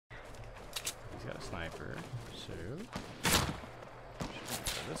sniper. So should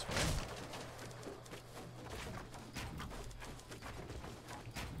go this way.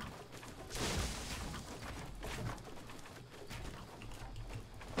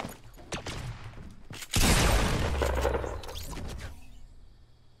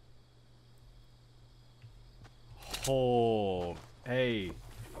 Oh, hey,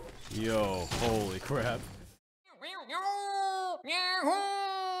 yo, holy crap.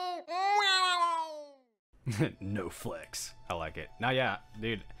 No flex. I like it. Now, yeah,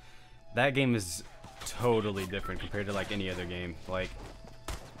 dude, that game is totally different compared to like any other game. Like,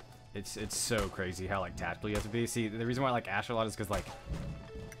 it's so crazy how like tactical you have to be. See, the reason why I like Asher a lot is because like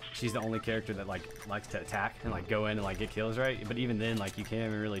she's the only character that like likes to attack and like go in and like get kills, right? But even then, like you can't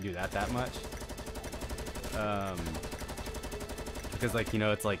even really do that much. Because like, you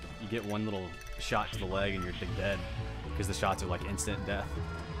know, it's like you get one little shot to the leg and you're dead because the shots are like instant death.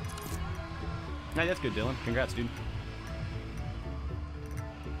 Hey, that's good, Dylan. Congrats, dude.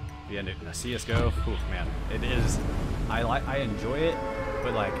 Yeah, dude, CSGO, ooh, man, it is. I enjoy it,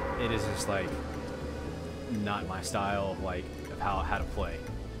 but like it is just like not my style of like of how to play.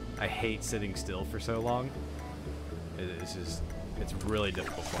 I hate sitting still for so long. It's just, it's really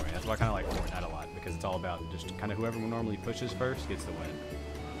difficult for me. That's why I kind of like Fortnite a lot, because it's all about just kind of whoever normally pushes first gets the win.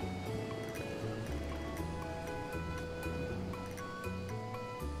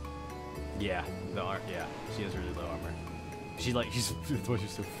 Yeah, yeah, she has really low armor. She's like, she's so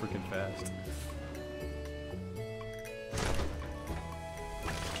freaking fast.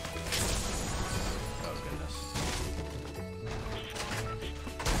 Oh goodness.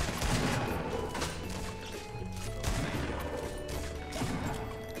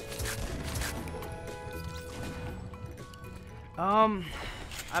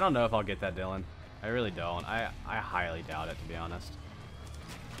 I don't know if I'll get that, Dylan. I really don't. I highly doubt it, to be honest.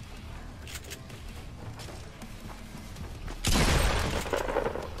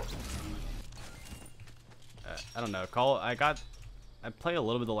 I don't know. I played a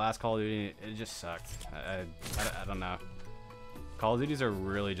little bit of the last Call of Duty. It just sucked. I don't know. Call of Duties are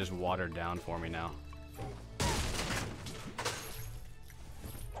really just watered down for me now.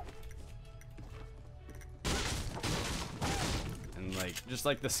 And like, just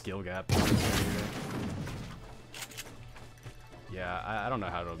like the skill gap. Yeah, I don't know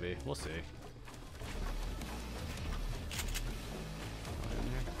how it'll be. We'll see.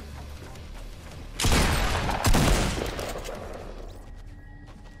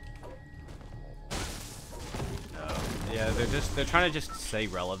 Yeah, they're trying to just stay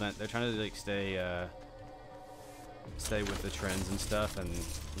relevant. They're trying to like stay with the trends and stuff, and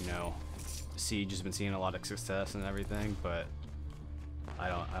you know, Siege has been seeing a lot of success and everything, but I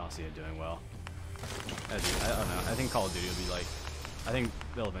don't see it doing well. I don't know. I think Call of Duty will be like, I think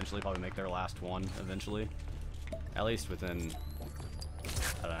they'll eventually probably make their last one eventually, at least within,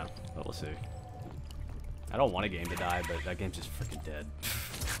 I don't know, but we'll see. I don't want a game to die, but that game's just freaking dead.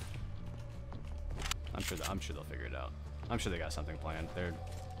 I'm sure they'll figure it out. I'm sure they got something planned.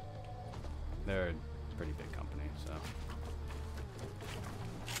 They're a pretty big company, so.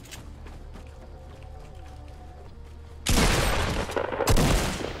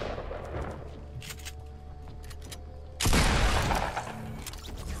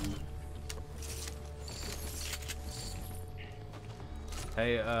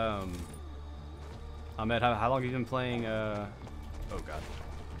 Hey, Ahmed, how long have you been playing? Oh God.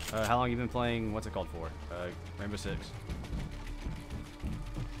 How long have you been playing, what's it called for? Rainbow Six.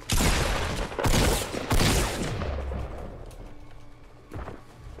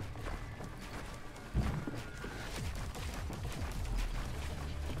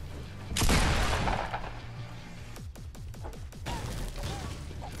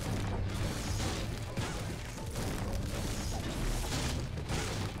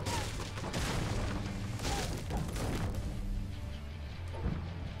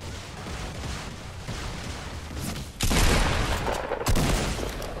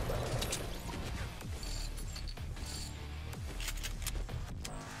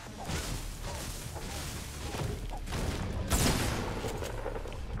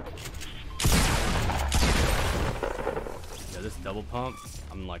 This double pump,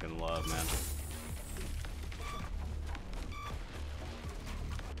 I'm like in love, man.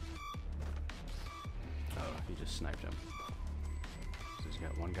 Oh, he just sniped him. So he's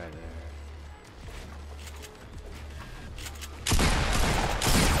got one guy there.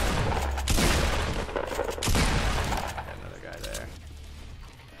 Got another guy there.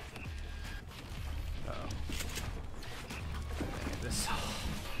 Uh-oh. Dang it, this.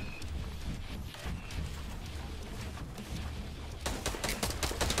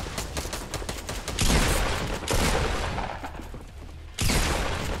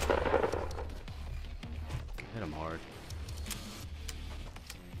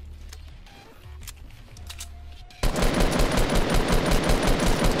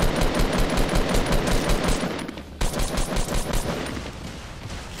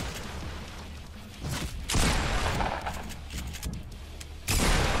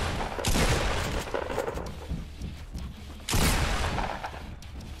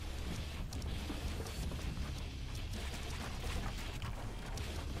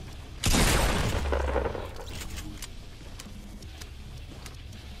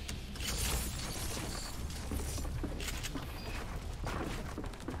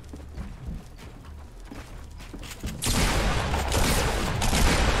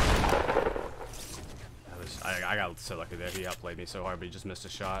 I got so lucky there. He outplayed me so hard, but he just missed a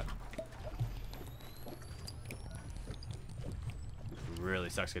shot. Really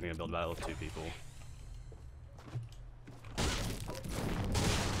sucks getting a build battle with 2 people.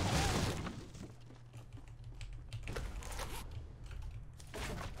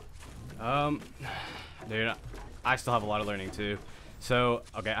 Dude, I still have a lot of learning too. So,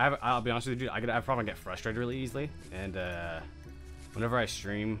 okay, I'll be honest with you, dude, I probably get frustrated really easily, and whenever I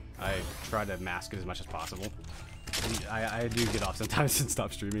stream, I try to mask it as much as possible. I do get off sometimes and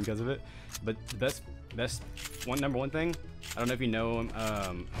stop streaming because of it. But the number one thing, I don't know if you know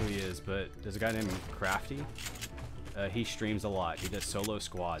him, who he is, but there's a guy named Crafty. He streams a lot. He does solo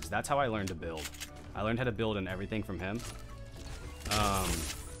squads. That's how I learned to build. I learned how to build and everything from him.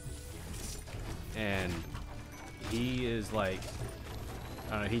 And he is like,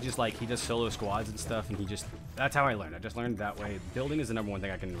 I don't know, he does solo squads and stuff, and that's how I learned. I just learned that way. Building is the number one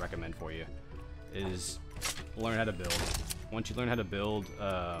thing I can recommend for you, is learn how to build. Once you learn how to build,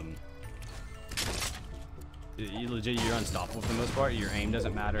 you're unstoppable for the most part. Your aim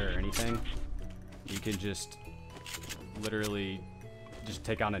doesn't matter or anything. You can just literally just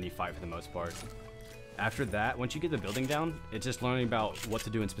take on any fight for the most part. After that, once you get the building down, it's just learning about what to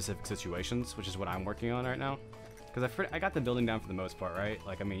do in specific situations, which is what I'm working on right now. Because I got the building down for the most part, right?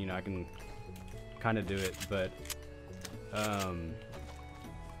 Like, I mean, you know, I can kind of do it, but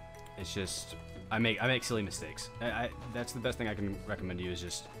it's just I make silly mistakes. That's the best thing I can recommend to you, is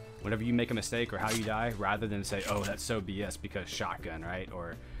just whenever you make a mistake or how you die, rather than say, oh, that's so BS because shotgun, right?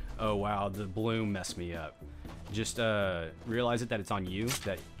 Or, oh wow, the bloom messed me up. Just realize that it's on you,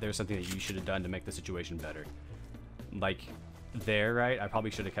 that there's something that you should have done to make the situation better. Like there, right? I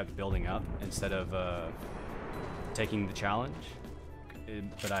probably should have kept building up instead of taking the challenge,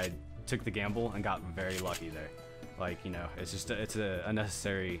 but I took the gamble and got very lucky there. Like, you know, it's a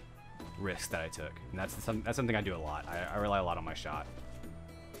unnecessary risk that I took, and that's something I do a lot. I rely a lot on my shot.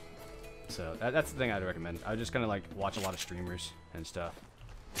 So that's the thing I'd recommend. I just kind of like watch a lot of streamers and stuff.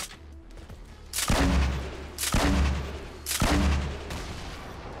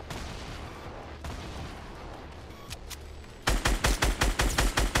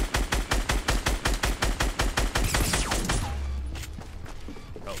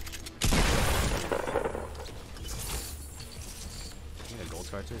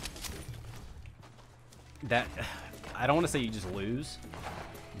 That, I don't want to say you just lose,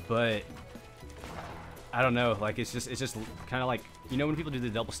 but I don't know, like it's just kind of like, you know when people do the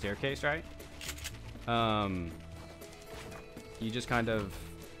double staircase, right? You just kind of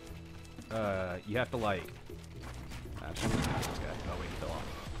you have to like actually, this guy. Oh wait, he fell off.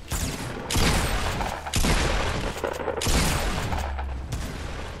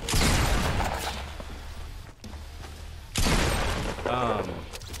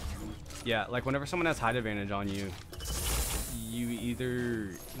 Yeah, like whenever someone has height advantage on you, you either,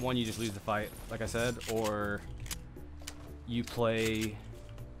 you just lose the fight, like I said, or you play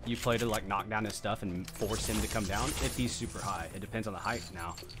to like knock down his stuff and force him to come down if he's super high. It depends on the height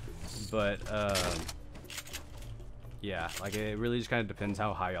now, but yeah, like it really just kind of depends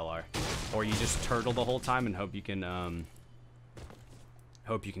how high y'all are. Or you just turtle the whole time and hope you can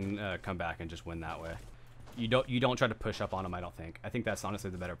come back and just win that way. You don't try to push up on them. I don't think. I think that's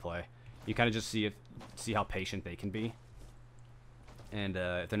honestly the better play. You kind of just see how patient they can be, and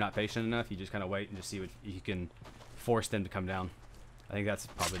if they're not patient enough, you just kind of wait and just see what you can force them to come down. I think that's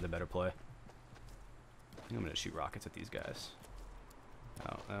probably the better play. I think I'm gonna shoot rockets at these guys.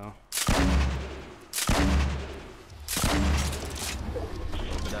 Oh no. A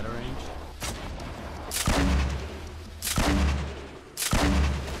little bit out of range.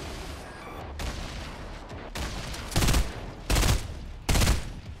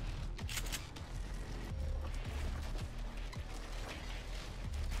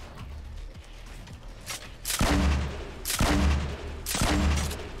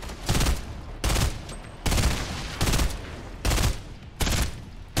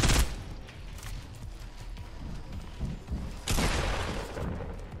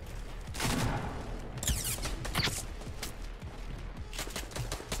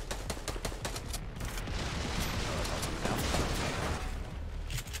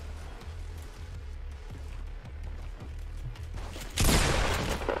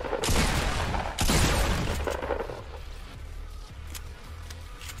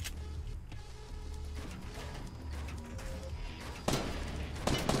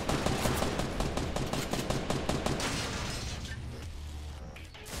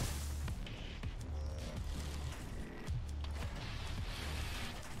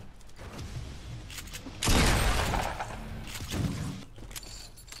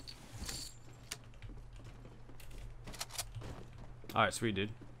 Alright, sweet, dude.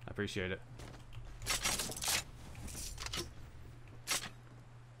 I appreciate it.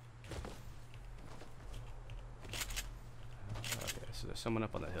 Okay, so there's someone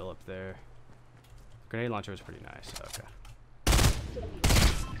up on the hill up there. Grenade launcher is pretty nice. Okay.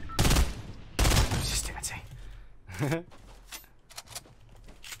 I was just dancing. Let's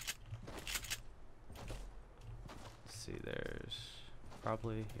see, there's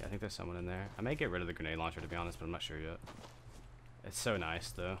probably... Yeah, I think there's someone in there. I may get rid of the grenade launcher, to be honest, but I'm not sure yet. It's so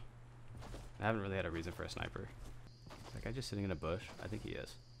nice, though. I haven't really had a reason for a sniper. Is that guy just sitting in a bush? I think he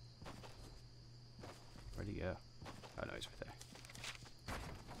is. Where'd he go? Oh, no, he's right there.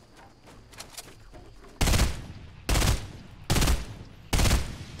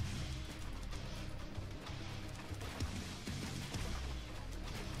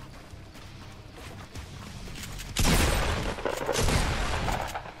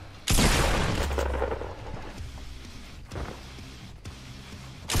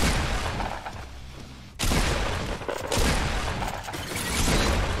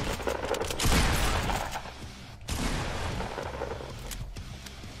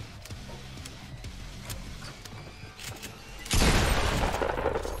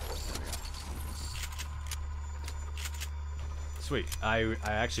 Sweet. I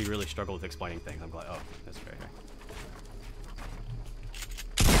actually really struggle with explaining things. I'm glad. Oh, that's fair.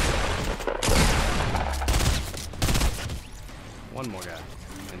 One more guy.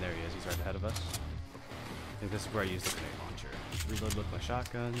 And there he is. He's right ahead of us. I think this is where I use the grenade launcher. Reload with my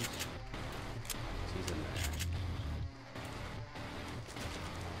shotguns. He's in there.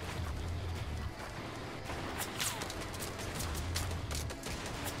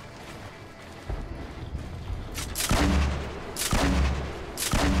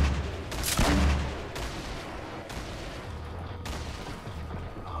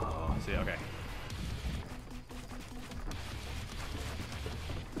 Okay.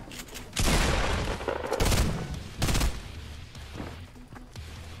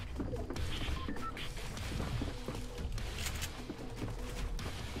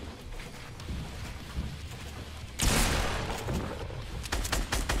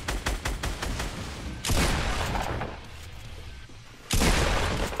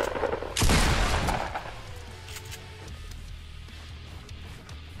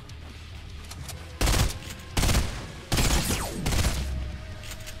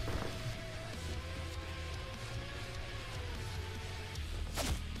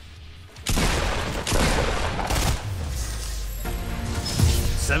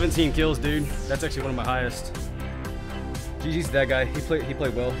 "17 kills, dude. That's actually one of my highest. GG's to that guy. He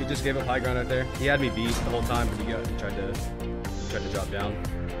played well. He just gave up high ground right there. He had me beat the whole time, but he tried to drop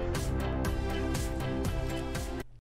down.